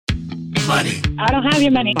money. I don't have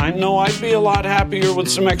your money. I know I'd be a lot happier with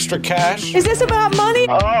some extra cash. Is this about money?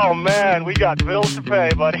 Oh, man, we got bills to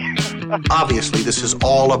pay, buddy. Obviously, this is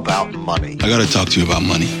all about money. I gotta talk to you about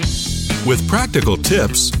money. With practical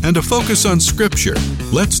tips and a focus on Scripture,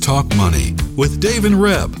 let's talk money with Dave and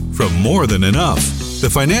Reb from More Than Enough, the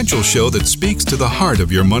financial show that speaks to the heart of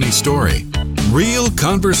your money story. Real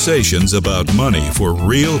conversations about money for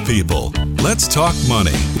real people. Let's talk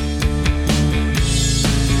money.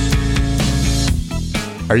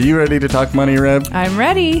 Are you ready to talk money, Reb? I'm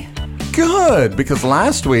ready. Good, because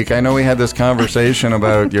last week I know we had this conversation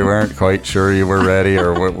about you weren't quite sure you were ready,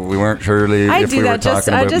 or we weren't sure if we were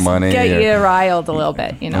talking about money. I just get you riled a little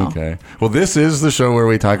bit, you know. Okay. Well, this is the show where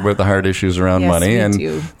we talk about the hard issues around money, and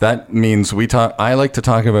that means I like to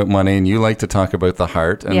talk about money, and you like to talk about the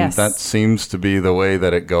heart, and that seems to be the way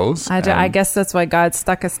that it goes. I guess that's why God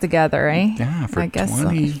stuck us together, eh? Yeah, for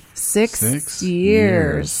 26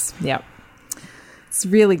 years. Yep. It's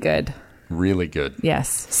really good. Really good.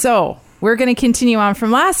 Yes. So we're going to continue on from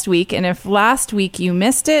last week. And if last week you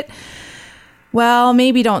missed it, well,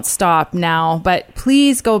 maybe don't stop now, but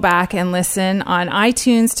please go back and listen on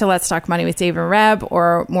iTunes to Let's Talk Money with Dave and Reb,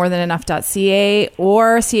 or morethanenough.ca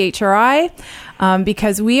or CHRI,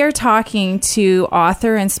 because we are talking to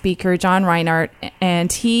author and speaker John Reinhardt,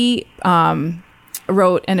 and he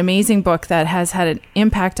wrote an amazing book that has had an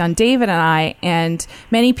impact on David and I and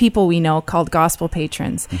many people we know, called Gospel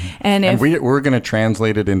Patrons. Mm-hmm. And we're going to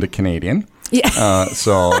translate it into Canadian. Yeah.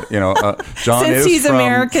 John Since he's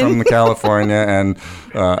American. from California, and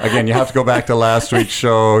again, you have to go back to last week's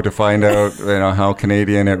show to find out how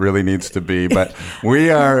Canadian it really needs to be. But we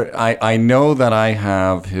are. I know that I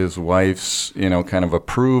have his wife's kind of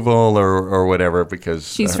approval or whatever,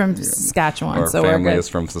 because she's from Saskatchewan, our so family is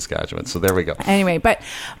from Saskatchewan. So there we go. Anyway, but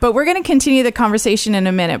we're going to continue the conversation in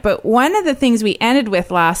a minute. But one of the things we ended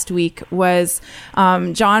with last week was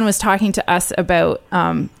John was talking to us about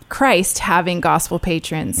Christ having gospel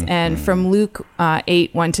patrons, and from Luke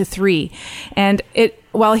 8:1-3, and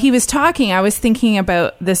while he was talking, I was thinking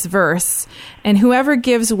about this verse. And whoever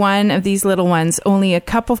gives one of these little ones only a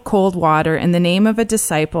cup of cold water in the name of a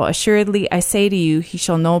disciple, assuredly I say to you, he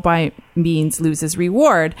shall no by means lose his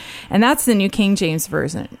reward. And that's the New King James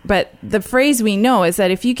Version. But the phrase we know is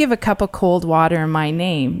that if you give a cup of cold water in my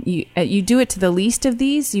name, you do it to the least of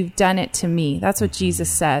these, you've done it to me. That's what Jesus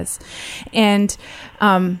says. And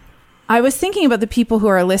I was thinking about the people who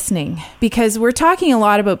are listening, because we're talking a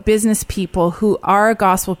lot about business people who are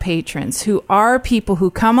gospel patrons, who are people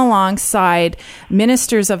who come alongside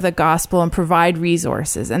ministers of the gospel and provide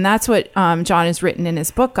resources. And that's what John has written in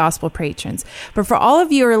his book, Gospel Patrons. But for all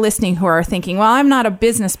of you who are listening who are thinking, well, I'm not a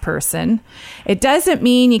business person, it doesn't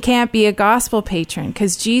mean you can't be a gospel patron,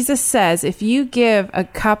 because Jesus says, if you give a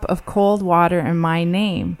cup of cold water in my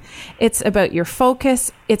name, it's about your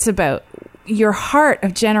focus, it's about your heart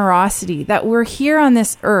of generosity, that we're here on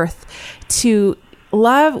this earth to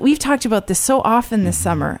love. We've talked about this so often this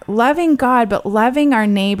summer, loving God, but loving our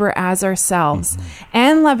neighbor as ourselves,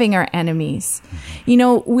 and loving our enemies.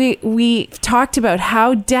 We talked about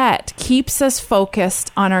how debt keeps us focused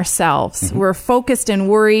on ourselves. We're focused and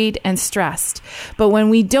worried and stressed. But when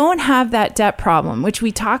we don't have that debt problem, which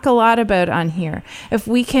we talk a lot about on here, if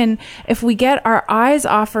we get our eyes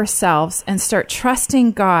off ourselves and start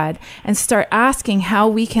trusting God and start asking how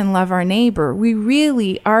we can love our neighbor, we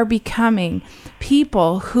really are becoming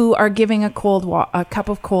people who are giving a cup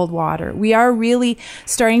of cold water. We are really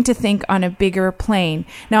starting to think on a bigger plane.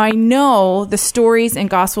 Now, I know the stories and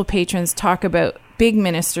Gospel Patrons talk about big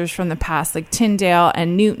ministers from the past, like Tyndale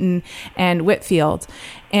and Newton and Whitefield.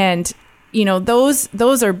 And,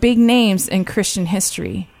 those are big names in Christian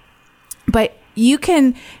history. But you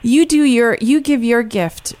give your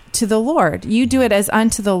gift to the Lord. You do it as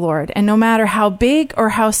unto the Lord. And no matter how big or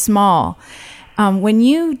how small, when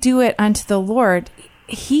you do it unto the Lord,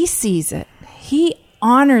 he sees it. He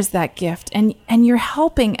honors that gift, and you're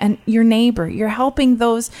helping your neighbor. You're helping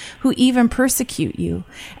those who even persecute you.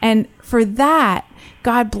 And for that,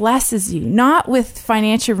 God blesses you, not with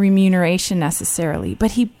financial remuneration necessarily,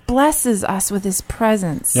 but he blesses us with his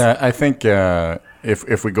presence. Yeah, I think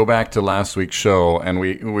if we go back to last week's show, and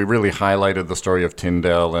we really highlighted the story of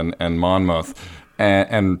Tyndale and Monmouth,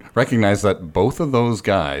 and recognize that both of those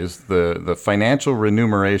guys, the financial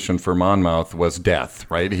remuneration for Monmouth was death,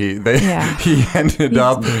 right? He ended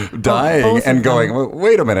up dying and going, well,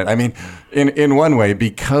 wait a minute. I mean, in one way,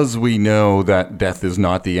 because we know that death is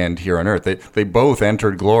not the end here on earth, they both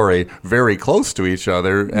entered glory very close to each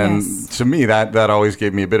other. And to me, that always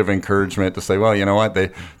gave me a bit of encouragement to say, well, you know what?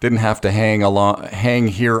 They didn't have to hang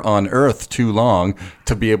here on earth too long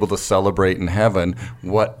to be able to celebrate in heaven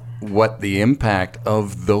what what the impact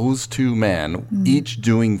of those two men, each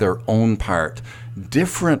doing their own part,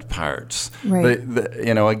 different parts. Right.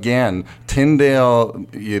 Again, Tyndale,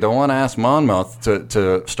 you don't want to ask Monmouth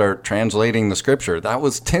to start translating the scripture. That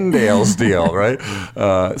was Tyndale's deal, right?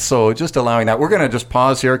 So just allowing that. We're going to just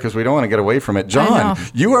pause here because we don't want to get away from it. John,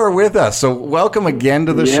 you are with us. So welcome again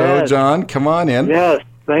to the show, John. Come on in. Yes.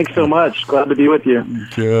 Thanks so much. Glad to be with you.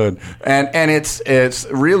 Good. And it's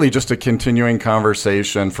really just a continuing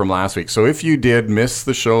conversation from last week. So if you did miss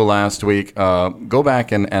the show last week, go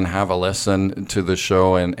back and have a listen to the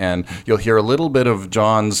show, and you'll hear a little bit of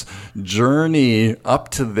John's journey up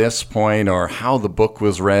to this point, or how the book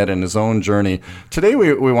was read and his own journey. Today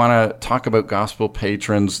we want to talk about Gospel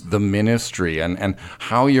Patrons, the ministry, and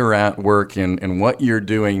how you're at work and what you're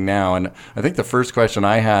doing now. And I think the first question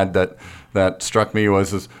I had that struck me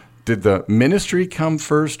was, did the ministry come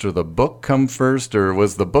first, or the book come first, or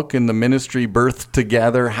was the book and the ministry birthed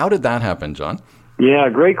together? How did that happen, John? Yeah,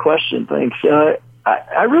 great question. Thanks.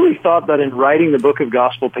 I really thought that in writing the book of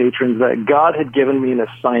Gospel Patrons that God had given me an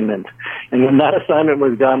assignment. And when that assignment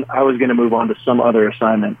was done, I was going to move on to some other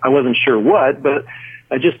assignment. I wasn't sure what, but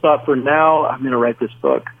I just thought for now, I'm going to write this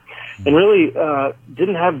book. And really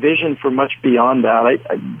didn't have vision for much beyond that.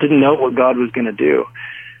 I didn't know what God was going to do.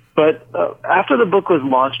 But after the book was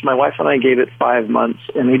launched, my wife and I gave it 5 months,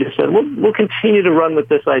 and we just said, we'll continue to run with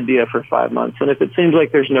this idea for 5 months. And if it seems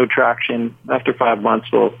like there's no traction, after 5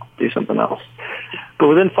 months, we'll do something else. But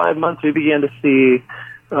within 5 months, we began to see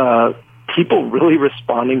people really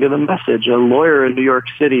responding to the message. A lawyer in New York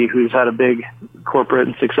City who's had a big corporate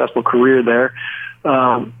and successful career there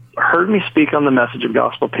heard me speak on the message of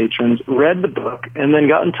Gospel Patrons, read the book, and then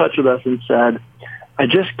got in touch with us and said, I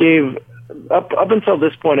just gave... Up until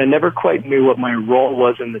this point, I never quite knew what my role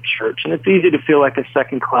was in the church. And it's easy to feel like a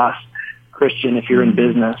second-class Christian if you're in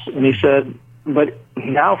business. And he said, but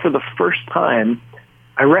now for the first time,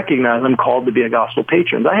 I recognize I'm called to be a gospel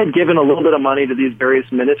patron. I had given a little bit of money to these various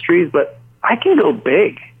ministries, but I can go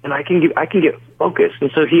big, and I can get focused.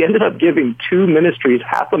 And so he ended up giving 2 ministries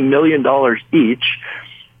 $500,000 each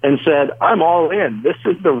and said, I'm all in. This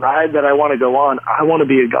is the ride that I want to go on. I want to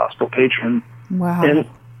be a gospel patron. Wow. And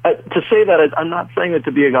to say that, I'm not saying that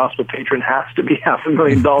to be a gospel patron has to be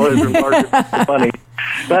 $500,000 or larger money.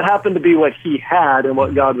 That happened to be what he had and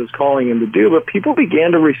what God was calling him to do. But people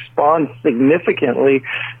began to respond significantly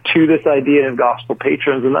to this idea of gospel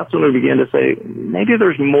patrons, and that's when we began to say, maybe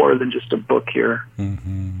there's more than just a book here.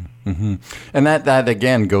 Mm-hmm. Mm-hmm. And that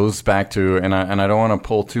again goes back to, and I don't want to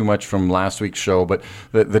pull too much from last week's show, but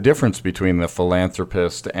the difference between the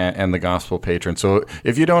philanthropist and the gospel patron. So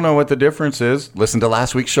if you don't know what the difference is, listen to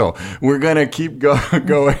last week's show. We're going to keep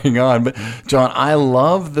going on. But John, I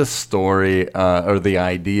love the story or the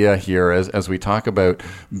idea here as we talk about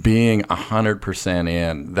being 100%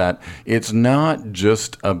 in, that it's not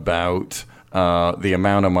just about the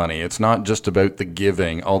amount of money. It's not just about the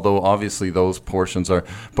giving, although obviously those portions are,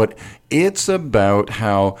 but it's about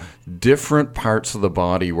how different parts of the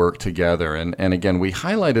body work together. And again, we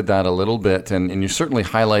highlighted that a little bit, and you certainly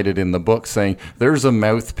highlighted in the book saying there's a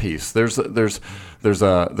mouthpiece. There's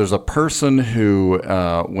a person who,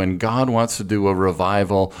 when God wants to do a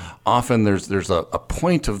revival, often there's a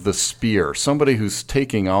point of the spear, somebody who's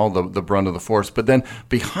taking all the brunt of the force. But then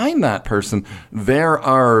behind that person, there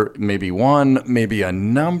are maybe one, maybe a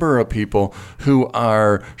number of people who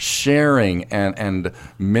are sharing and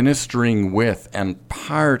ministering with and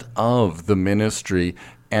part of the ministry.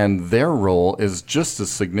 And their role is just as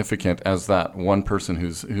significant as that one person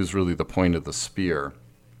who's really the point of the spear.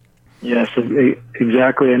 Yes,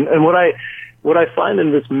 exactly. And what I find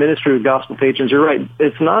in this ministry of gospel patrons, you're right,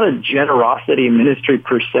 it's not a generosity ministry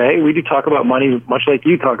per se. We do talk about money, much like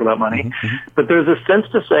you talk about money. Mm-hmm. But there's a sense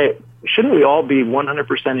to say, shouldn't we all be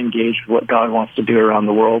 100% engaged with what God wants to do around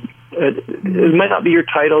the world? It might not be your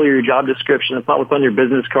title or your job description. It's not what's on your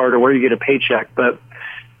business card or where you get a paycheck, but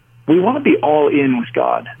we want to be all in with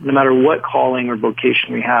God, no matter what calling or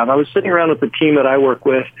vocation we have. I was sitting around with the team that I work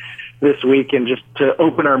with this week, and just to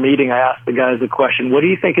open our meeting, I asked the guys the question, what do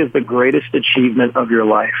you think is the greatest achievement of your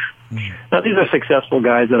life? Mm-hmm. Now, these are successful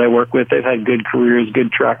guys that I work with. They've had good careers,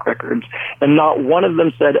 good track records, and not one of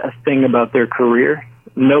them said a thing about their career.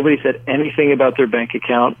 Nobody said anything about their bank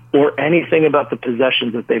account or anything about the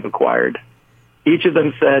possessions that they've acquired. Each of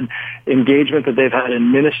them said engagement that they've had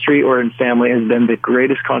in ministry or in family has been the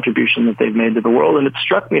greatest contribution that they've made to the world. And it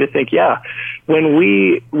struck me to think, yeah, when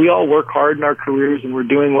we all work hard in our careers and we're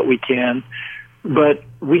doing what we can, but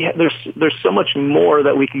there's so much more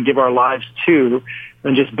that we can give our lives to.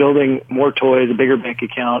 than just building more toys, a bigger bank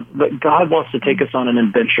account. But God wants to take us on an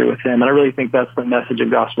adventure with him. And I really think that's the message of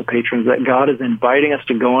Gospel Patrons, that God is inviting us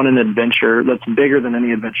to go on an adventure that's bigger than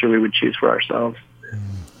any adventure we would choose for ourselves.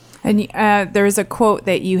 And there's a quote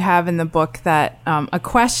that you have in the book, that a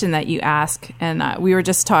question that you ask, and we were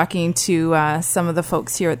just talking to some of the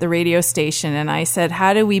folks here at the radio station, and I said,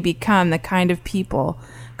 how do we become the kind of people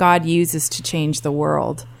God uses to change the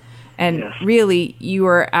world? And yes. Really, you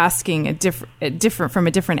were asking a different from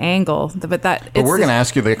a different angle. But we're going to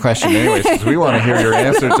ask you the question anyways, because we want to hear your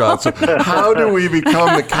answer, John. So how do we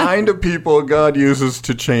become the kind of people God uses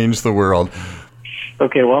to change the world?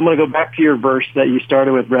 Okay, well, I'm going to go back to your verse that you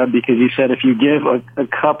started with, Reb, because you said if you give a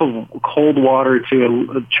cup of cold water to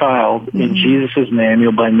a child in Jesus' name,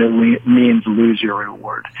 you'll by no means lose your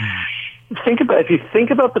reward. If you think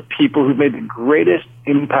about the people who made the greatest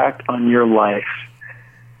impact on your life,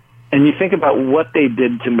 and you think about what they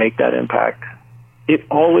did to make that impact, it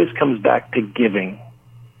always comes back to giving.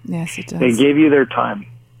 Yes, it does. They gave you their time.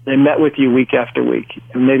 They met with you week after week.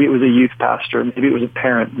 And maybe it was a youth pastor. Maybe it was a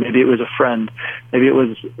parent. Maybe it was a friend. Maybe it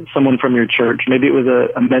was someone from your church. Maybe it was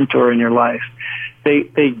a mentor in your life.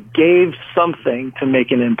 They gave something to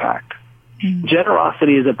make an impact. Mm-hmm.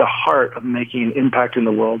 Generosity is at the heart of making an impact in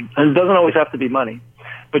the world. And it doesn't always have to be money.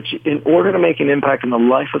 But in order to make an impact in the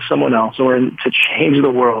life of someone else or to change the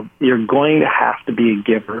world, you're going to have to be a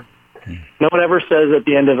giver. No one ever says at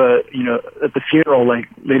the end of at the funeral, like,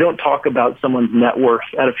 they don't talk about someone's net worth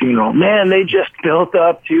at a funeral. Man, they just built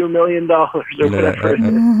up $2 million or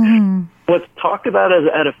whatever. What's talked about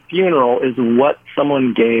at a funeral is what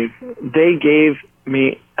someone gave. They gave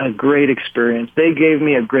me a great experience. They gave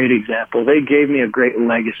me a great example. They gave me a great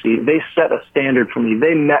legacy. They set a standard for me.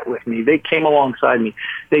 They met with me. They came alongside me.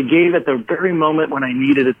 They gave at the very moment when I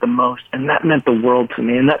needed it the most, and that meant the world to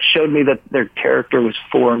me, and that showed me that their character was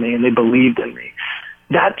for me, and they believed in me.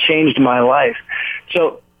 That changed my life.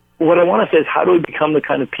 So what I want to say is, how do we become the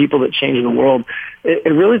kind of people that change the world?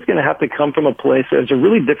 It really is going to have to come from a place that's a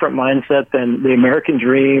really different mindset than the American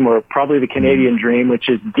dream or probably the Canadian dream, which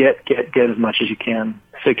is get as much as you can.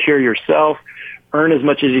 Secure yourself, earn as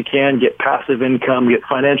much as you can, get passive income, get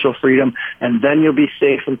financial freedom, and then you'll be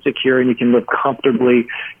safe and secure and you can live comfortably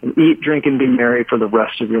and eat, drink, and be merry for the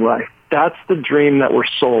rest of your life. That's the dream that we're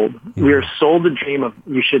sold. We are sold the dream of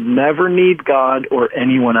you should never need God or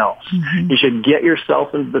anyone else. You should get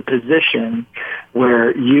yourself into the position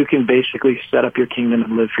where you can basically set up your kingdom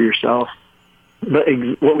and live for yourself. But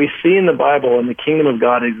what we see in the Bible and the kingdom of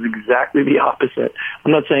God is exactly the opposite.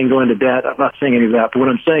 I'm not saying go into debt. I'm not saying any of that. But what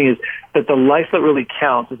I'm saying is that the life that really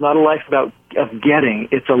counts is not a life of getting.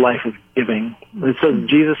 It's a life of giving. It says,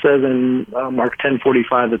 Jesus says in Mark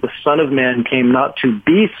 10:45 that the Son of Man came not to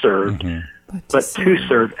be served, but to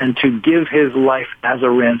serve and to give his life as a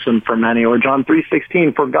ransom for many. Or John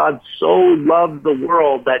 3:16, for God so loved the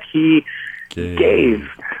world that he gave.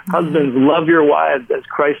 Husbands, love your wives as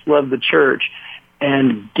Christ loved the church.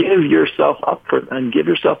 And give yourself up for them.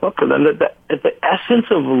 That the essence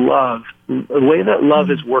of love, the way that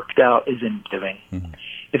love is worked out, is in giving.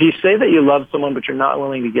 If you say that you love someone but you're not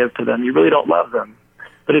willing to give to them, you really don't love them.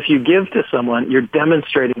 But if you give to someone, you're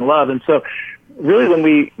demonstrating love. And so really when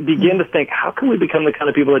we begin to think, how can we become the kind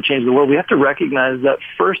of people that change the world, we have to recognize that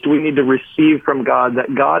first we need to receive from God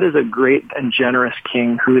that God is a great and generous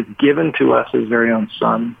King who has given to us his very own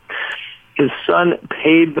Son. His Son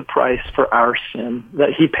paid the price for our sin,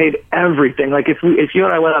 that he paid everything. Like if you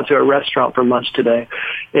and I went out to a restaurant for lunch today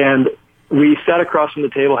and we sat across from the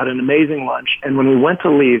table, had an amazing lunch, and when we went to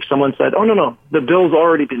leave, someone said, oh, no, the bill's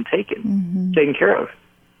already been taken care of.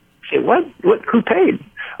 Say, what? Who paid?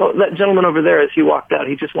 Oh, that gentleman over there, as he walked out,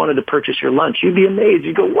 he just wanted to purchase your lunch. You'd be amazed.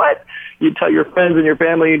 You'd go, what? You'd tell your friends and your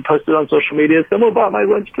family, you'd post it on social media, someone bought my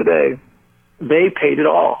lunch today. They paid it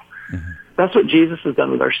all. That's what Jesus has done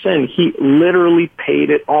with our sin. He literally paid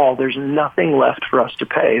it all. There's nothing left for us to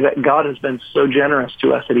pay. That God has been so generous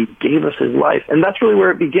to us that he gave us his life. And that's really where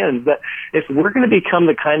it begins, that if we're going to become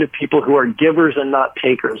the kind of people who are givers and not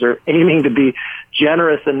takers, or aiming to be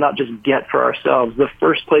generous and not just get for ourselves, the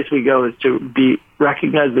first place we go is to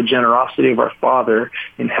recognize the generosity of our Father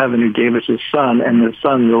in heaven who gave us his Son, and the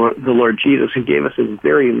Son, the Lord Jesus, who gave us his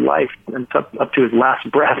very life and up to his last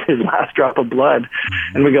breath, his last drop of blood.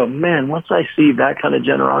 And we go, man, once I see that kind of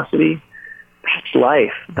generosity, that's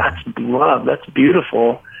life. That's love. That's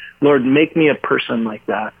beautiful. Lord, make me a person like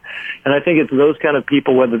that. And I think it's those kind of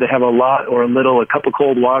people, whether they have a lot or a little, a cup of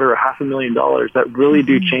cold water or $500,000, that really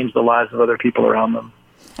do change the lives of other people around them.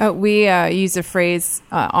 We use a phrase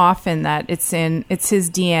often that it's his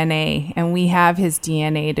DNA, and we have his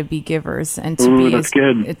DNA to be givers and to be that's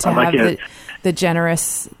good. To I like have it. the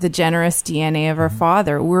generous DNA of our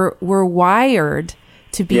Father. We're wired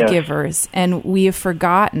to be givers, and we have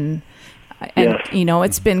forgotten. And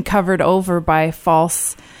it's been covered over by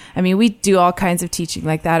false. I mean, we do all kinds of teaching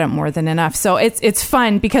like that at More Than Enough. So it's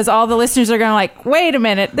fun because all the listeners are going to like, wait a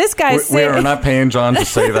minute, this guy's we are not paying John to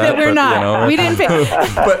say that. We're not. We didn't pay.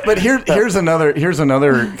 But here's another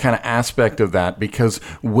kind of aspect of that, because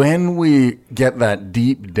when we get that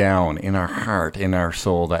deep down in our heart, in our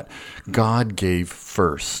soul, that God gave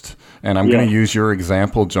first. And I'm going to use your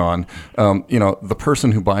example, John. The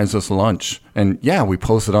person who buys us lunch, and we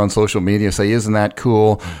post it on social media, say, "Isn't that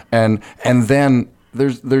cool?" And then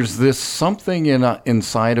there's this something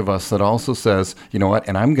inside of us that also says, you know what?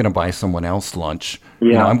 And I'm going to buy someone else lunch.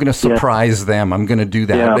 I'm going to surprise them. I'm going to do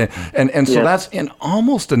that. And so that's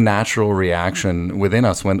almost a natural reaction within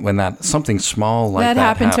us when that something small like that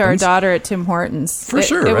happened to our happens. daughter at Tim Hortons. For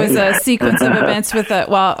sure, it right? was a sequence of events with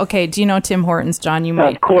do you know Tim Hortons, John? You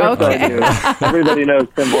might. Of course Okay. I do. Everybody knows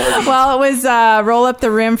Tim Hortons. Well, it was roll up the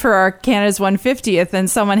rim for our Canada's 150th, and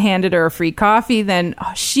someone handed her a free coffee. Then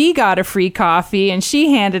she got a free coffee, and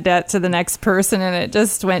she handed that to the next person, and it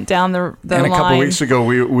just went down the line. And a couple weeks ago,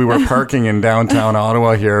 we were parking in downtown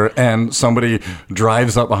Ottawa here, and somebody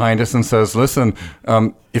drives up behind us and says, "Listen,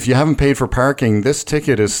 if you haven't paid for parking, this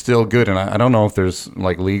ticket is still good." And I don't know if there's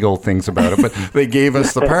like legal things about it, but they gave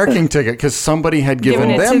us the parking ticket because somebody had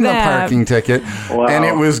given them the parking ticket, and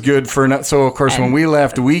it was good for. So of course, when we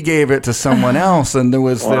left, we gave it to someone else, and there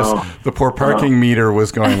was the poor parking meter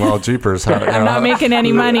was going, well, jeepers. I'm not making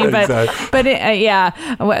any money, but Exactly.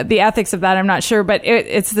 the ethics of that, I'm not sure, but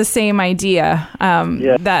it's the same idea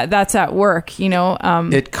that's at work.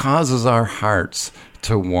 It causes our hearts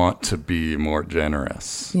to want to be more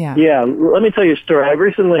generous. Yeah. Let me tell you a story. I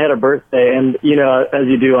recently had a birthday, and as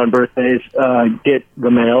you do on birthdays, get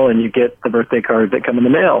the mail and you get the birthday cards that come in the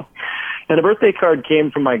mail. And a birthday card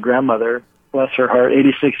came from my grandmother, bless her heart,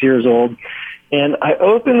 86 years old. And I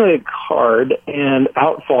opened the card, and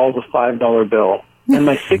out falls a $5 bill. And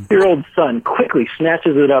my 6-year-old son quickly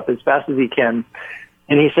snatches it up as fast as he can,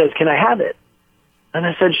 and he says, "Can I have it?" And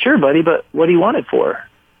I said, "Sure, buddy, but what do you want it for?"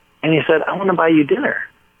 And he said, "I want to buy you dinner."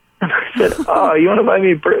 And I said, "Oh, you want to buy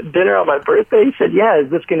me dinner on my birthday?" He said, "Yeah, is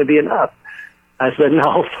this going to be enough?" I said,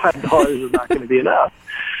 "No, $5 is not going to be enough."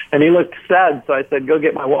 And he looked sad, so I said, "Go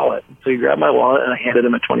get my wallet." So he grabbed my wallet, and I handed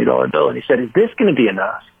him a $20 bill, and he said, "Is this going to be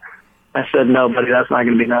enough?" I said, "No, buddy, that's not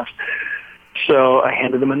going to be enough." So I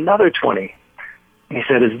handed him another 20. He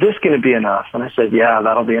said, "Is this going to be enough?" And I said, "Yeah,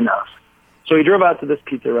 that'll be enough." So we drove out to this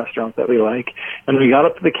pizza restaurant that we like, and when we got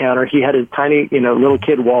up to the counter, he had his tiny, little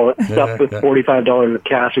kid wallet stuffed with $45 of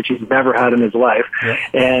cash, which he's never had in his life. Yeah.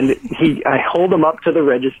 And I hold him up to the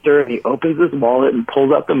register, and he opens his wallet and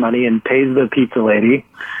pulls out the money and pays the pizza lady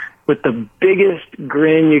with the biggest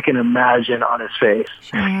grin you can imagine on his face.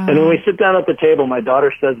 And when we sit down at the table, my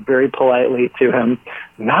daughter says very politely to him,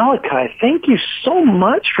 "Malachi, thank you so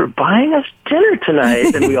much for buying us dinner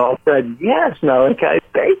tonight." And we all said, "Yes, Malachi,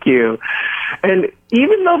 thank you." And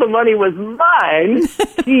even though the money was mine,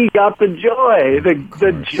 he got the joy.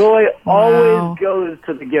 The joy always goes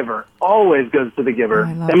to the giver, always goes to the giver.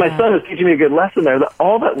 And my son is teaching me a good lesson there, that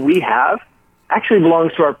all that we have actually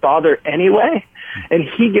belongs to our Father anyway. And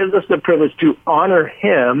he gives us the privilege to honor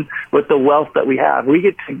him with the wealth that we have. We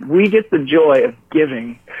get the joy of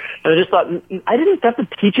giving. And I just thought, I didn't have to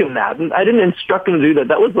teach him that. I didn't instruct him to do that.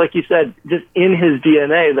 That was, like you said, just in his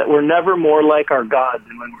DNA, that we're never more like our God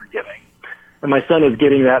than when we're giving. And my son is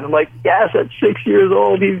getting that. And I'm like, yes, at 6 years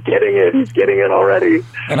old, he's getting it. He's getting it already.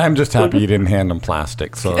 And I'm just happy you didn't hand him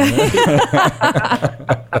plastic. So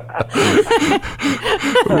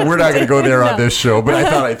we're not going to go there on this show, but I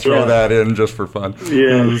thought I'd throw that in just for fun.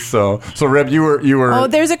 Yeah. So Reb, you were. Oh,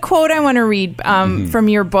 there's a quote I want to read from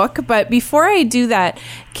your book. But before I do that,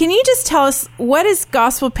 can you just tell us, what is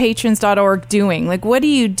gospelpatrons.org doing? Like, what do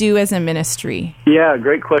you do as a ministry? Yeah,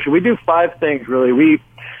 great question. We do 5 things, really. We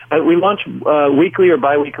launch weekly or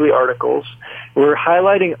biweekly articles. We're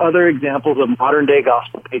highlighting other examples of modern-day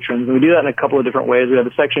gospel patrons, and we do that in a couple of different ways. We have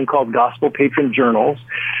a section called Gospel Patron Journals,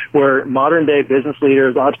 where modern-day business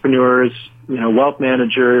leaders, entrepreneurs, wealth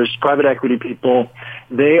managers, private equity people,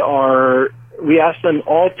 we ask them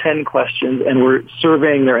all 10 questions, and we're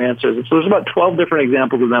surveying their answers. And so there's about 12 different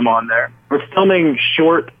examples of them on there. We're filming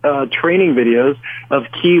short training videos of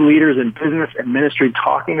key leaders in business and ministry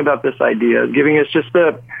talking about this idea, giving us just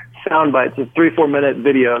the sound bites of 3-4 minute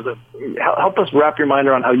videos of help us wrap your mind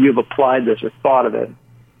around how you've applied this or thought of it.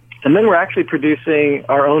 And then we're actually producing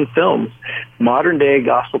our own films, modern-day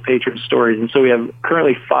gospel patron stories. And so we have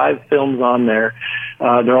currently 5 films on there.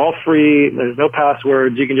 They're all free. There's no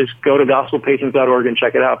passwords. You can just go to gospelpatrons.org and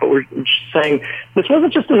check it out. But we're saying this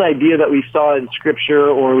wasn't just an idea that we saw in Scripture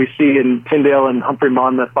or we see in Tyndale and Humphrey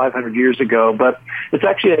Monmouth 500 years ago, but it's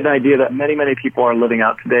actually an idea that many, many people are living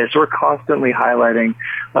out today. So we're constantly highlighting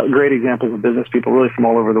great examples of business people really from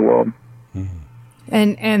all over the world.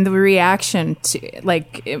 And the reaction to,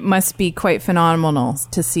 like, it must be quite phenomenal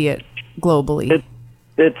to see it globally.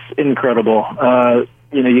 It's incredible.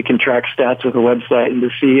 You can track stats with a website and to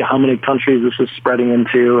see how many countries this is spreading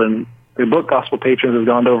into. And the book Gospel Patrons has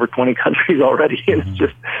gone to over 20 countries already. And it's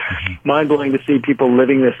just mind-blowing to see people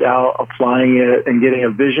living this out, applying it, and getting a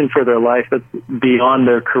vision for their life that's beyond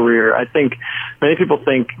their career. I think many people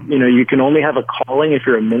think, you can only have a calling if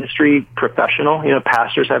you're a ministry professional.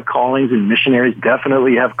 Pastors have callings and missionaries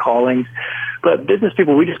definitely have callings. But business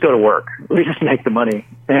people, we just go to work. We just make the money.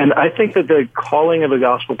 And I think that the calling of a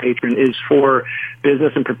gospel patron is for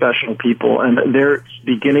business and professional people. And they're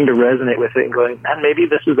beginning to resonate with it and going, man, maybe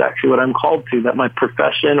this is actually what I'm called to, that my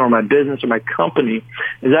profession or my business or my company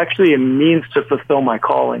is actually a means to fulfill my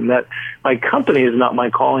calling, that my company is not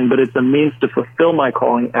my calling, but it's a means to fulfill my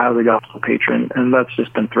calling as a gospel patron. And that's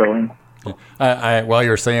just been thrilling. While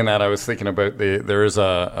you're saying that, I was thinking about there is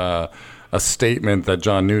a statement that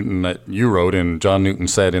John Newton, that you wrote and John Newton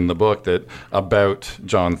said in the book, that about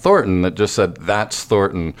John Thornton, that just said, that's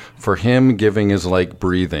Thornton. For him, giving is like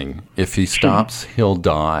breathing. If he stops, he'll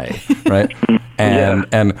die. Right?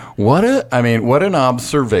 And what an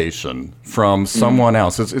observation from someone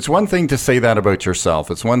else. It's one thing to say that about yourself.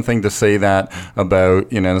 It's one thing to say that about,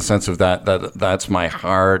 in the sense of that's my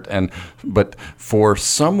heart. But for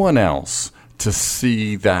someone else to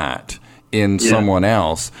see that in someone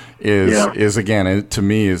else is again, to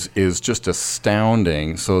me, is just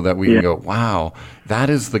astounding, so that we can go, wow, that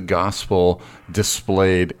is the gospel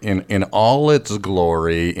displayed in all its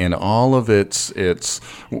glory, in all of its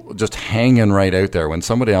just hanging right out there. When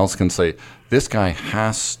somebody else can say, this guy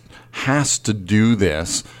has to do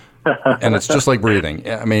this, and it's just like breathing.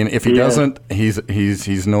 I mean, if he doesn't,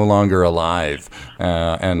 he's no longer alive.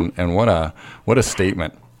 And what a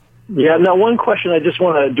statement. Yeah, now one question I just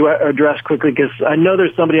want to address quickly, because I know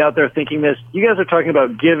there's somebody out there thinking this. You guys are talking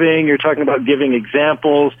about giving. You're talking about giving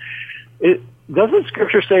examples. Doesn't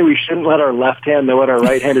Scripture say we shouldn't let our left hand know what our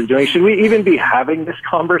right hand is doing? Should we even be having this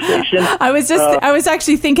conversation? I was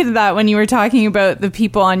actually thinking of that when you were talking about the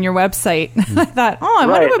people on your website. I thought, I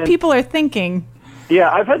wonder what people are thinking. Yeah,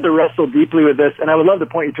 I've had to wrestle deeply with this, and I would love to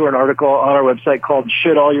point you to an article on our website called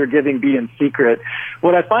Should All Your Giving Be in Secret?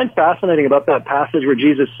 What I find fascinating about that passage where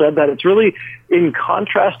Jesus said that, it's really in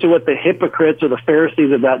contrast to what the hypocrites or the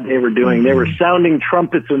Pharisees of that day were doing. Mm-hmm. They were sounding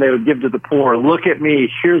trumpets when they would give to the poor. Look at me,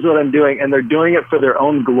 here's what I'm doing. And they're doing it for their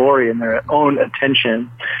own glory and their own attention.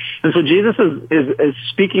 And so Jesus is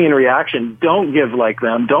speaking in reaction. Don't give like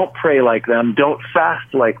them. Don't pray like them. Don't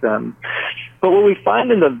fast like them. But what we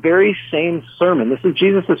find in the very same sermon, this is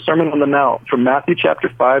Jesus' Sermon on the Mount from Matthew chapter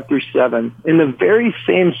 5 through 7. In the very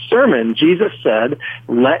same sermon, Jesus said,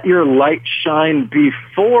 let your light shine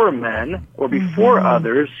before men or before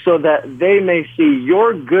others so that they may see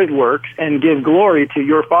your good works and give glory to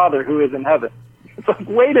your Father who is in heaven. It's like,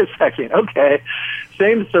 wait a second. Okay,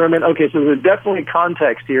 same sermon. Okay, so there's definitely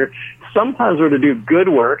context here. Sometimes we're to do good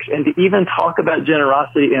works and to even talk about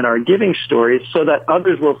generosity in our giving stories so that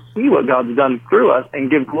others will see what God's done through us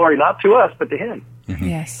and give glory not to us, but to Him. Mm-hmm.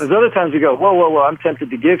 Yes. There's other times we go, whoa, I'm tempted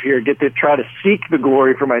to give here, get to try to seek the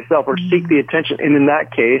glory for myself or seek the attention. And in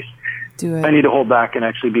that case, I need to hold back and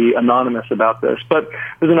actually be anonymous about this. But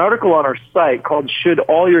there's an article on our site called Should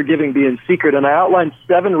All Your Giving Be in Secret? And I outlined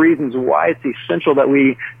 7 reasons why it's essential that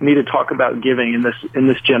we need to talk about giving in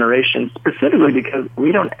this generation, specifically because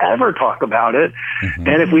we don't ever talk about it. Mm-hmm.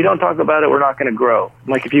 And if we don't talk about it, we're not going to grow.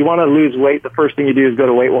 Like if you want to lose weight, the first thing you do is go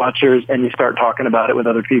to Weight Watchers and you start talking about it with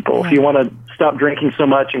other people. Yeah. If you want to stop drinking so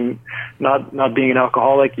much and not being an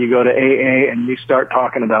alcoholic, you go to AA and you start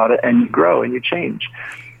talking about it and you grow and you change.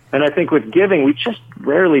 And I think with giving, we just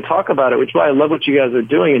rarely talk about it, which is why I love what you guys are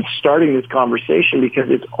doing and starting this conversation, because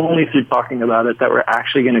it's only through talking about it that we're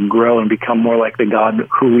actually going to grow and become more like the God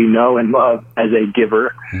who we know and love as a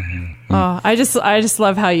giver. Mm-hmm. Oh, I just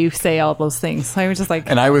love how you say all those things. I was just like,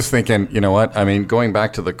 and I was thinking, you know what? I mean, going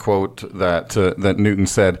back to the quote that Newton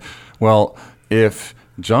said, well, if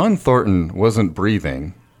John Thornton wasn't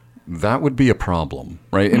breathing, that would be a problem,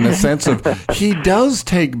 right? In the sense of he does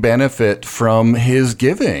take benefit from his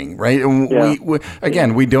giving, right?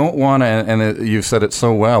 And we don't want to, and you've said it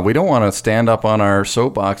so well, we don't want to stand up on our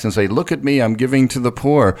soapbox and say, look at me, I'm giving to the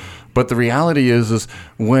poor. But the reality is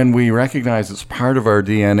when we recognize it's part of our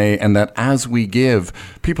DNA and that as we give,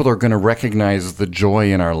 people are going to recognize the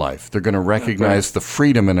joy in our life. They're going to recognize the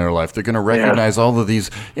freedom in our life. They're going to recognize all of these,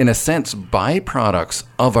 in a sense, byproducts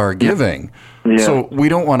of our giving. Yeah. So we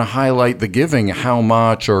don't want to highlight the giving, how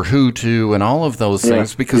much or who to, and all of those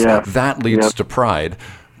things, because that leads to pride.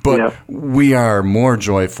 But we are more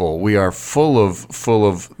joyful. We are full of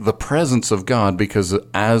the presence of God, because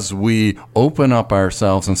as we open up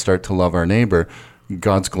ourselves and start to love our neighbor,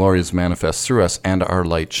 God's glory is manifest through us and our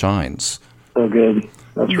light shines. So good.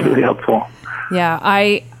 That's really helpful.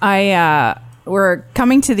 Yeah, we're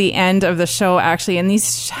coming to the end of the show, actually, and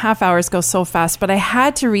these half hours go so fast, but I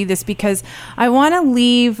had to read this because I want to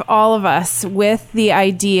leave all of us with the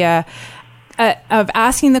idea of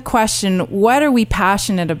asking the question, what are we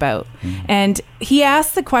passionate about? And he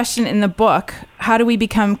asked the question in the book, how do we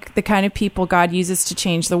become the kind of people God uses to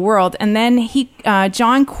change the world? And then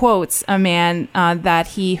John quotes a man that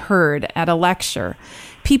he heard at a lecture.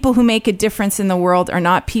 People who make a difference in the world are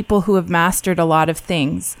not people who have mastered a lot of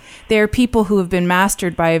things. They are people who have been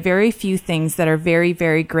mastered by a very few things that are very,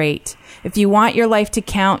 very great. If you want your life to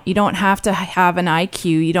count, you don't have to have an IQ.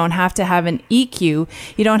 You don't have to have an EQ.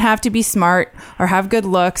 You don't have to be smart or have good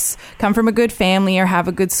looks, come from a good family, or have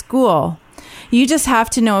a good school. You just have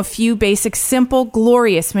to know a few basic, simple,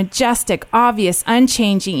 glorious, majestic, obvious,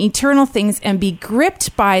 unchanging, eternal things and be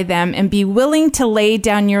gripped by them and be willing to lay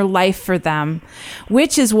down your life for them,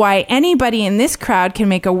 which is why anybody in this crowd can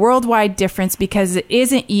make a worldwide difference, because it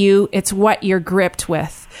isn't you, it's what you're gripped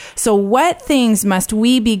with. So what things must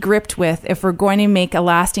we be gripped with if we're going to make a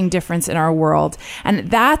lasting difference in our world? And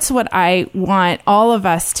that's what I want all of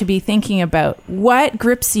us to be thinking about. What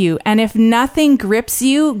grips you? And if nothing grips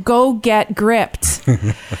you, go get gripped.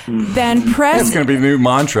 Then press... It's going to be the new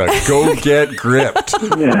mantra. Go get gripped.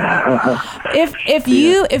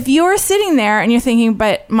 If you're sitting there and you're thinking,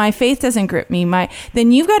 but my faith doesn't grip me,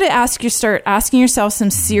 then you've got to start asking yourself some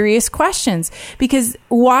serious questions. Because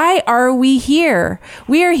why are we here?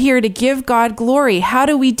 We are here to give God glory. How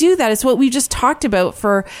do we do that? It's what we just talked about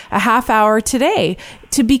for a half hour today.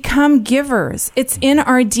 To become givers. It's in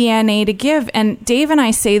our DNA to give. And Dave and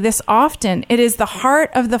I say this often. It is the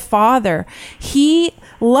heart of the Father. He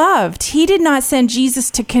loved. He did not send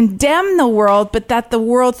Jesus to condemn the world, but that the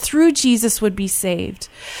world through Jesus would be saved.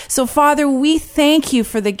 So, Father, we thank you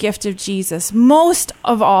for the gift of Jesus. Most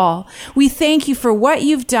of all, we thank you for what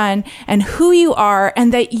you've done and who you are,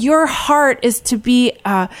 and that your heart is to be,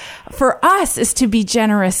 for us, is to be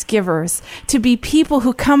generous givers, to be people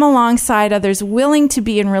who come alongside others, willing to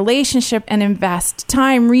be in relationship and invest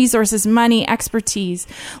time, resources, money, expertise.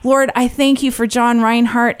 Lord, I thank you for John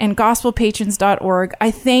Reinhardt and gospelpatrons.org. I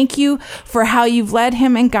thank you for how you've led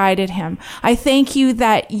him and guided him. I thank you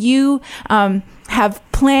that you have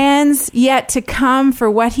plans yet to come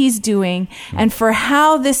for what he's doing, and for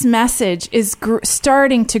how this message is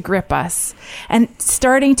starting to grip us and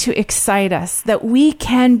starting to excite us, that we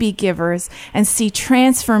can be givers and see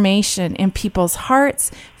transformation in people's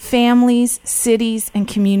hearts, families, cities, and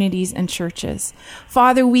communities and churches.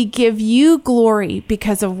 Father, we give you glory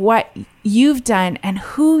because of what you've done and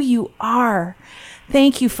who you are.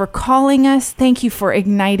 Thank you for calling us. Thank you for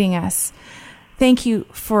igniting us. Thank you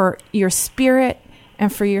for your Spirit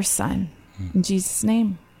and for your Son. In Jesus'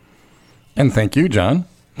 name. And thank you, John,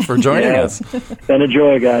 for joining us. Been a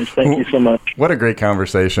joy, guys. Thank you so much. What a great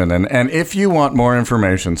conversation. And if you want more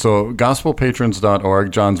information, so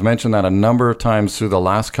gospelpatrons.org, John's mentioned that a number of times through the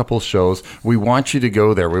last couple shows. We want you to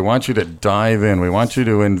go there. We want you to dive in. We want you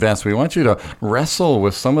to invest. We want you to wrestle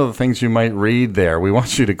with some of the things you might read there. We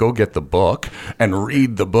want you to go get the book and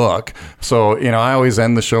read the book. So, I always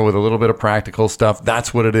end the show with a little bit of practical stuff.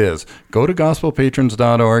 That's what it is. Go to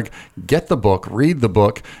gospelpatrons.org, get the book, read the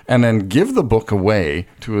book, and then give the book away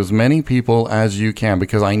to as many people as you can,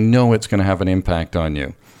 because I know it's going to have an impact on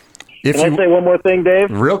you. Can I say one more thing, Dave?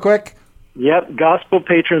 Real quick? Yep,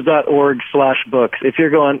 gospelpatrons.org/books. If you're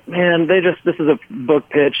going, man, this is a book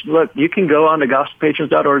pitch, look, you can go on to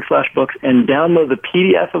gospelpatrons.org/books and download the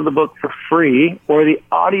PDF of the book for free, or the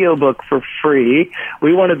audiobook for free.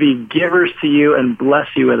 We want to be givers to you and bless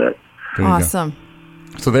you with it. Awesome.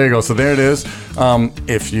 So there you go. So there it is.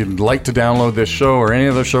 If you'd like to download this show or any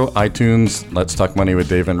other show, iTunes, Let's Talk Money with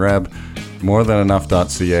Dave and Reb,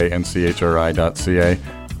 morethanenough.ca and chri.ca.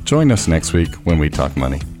 Join us next week when we talk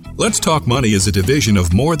money. Let's Talk Money is a division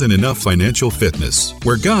of More Than Enough Financial Fitness,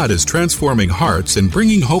 where God is transforming hearts and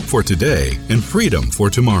bringing hope for today and freedom for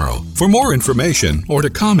tomorrow. For more information or to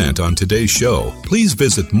comment on today's show, please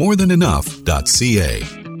visit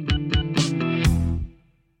morethanenough.ca.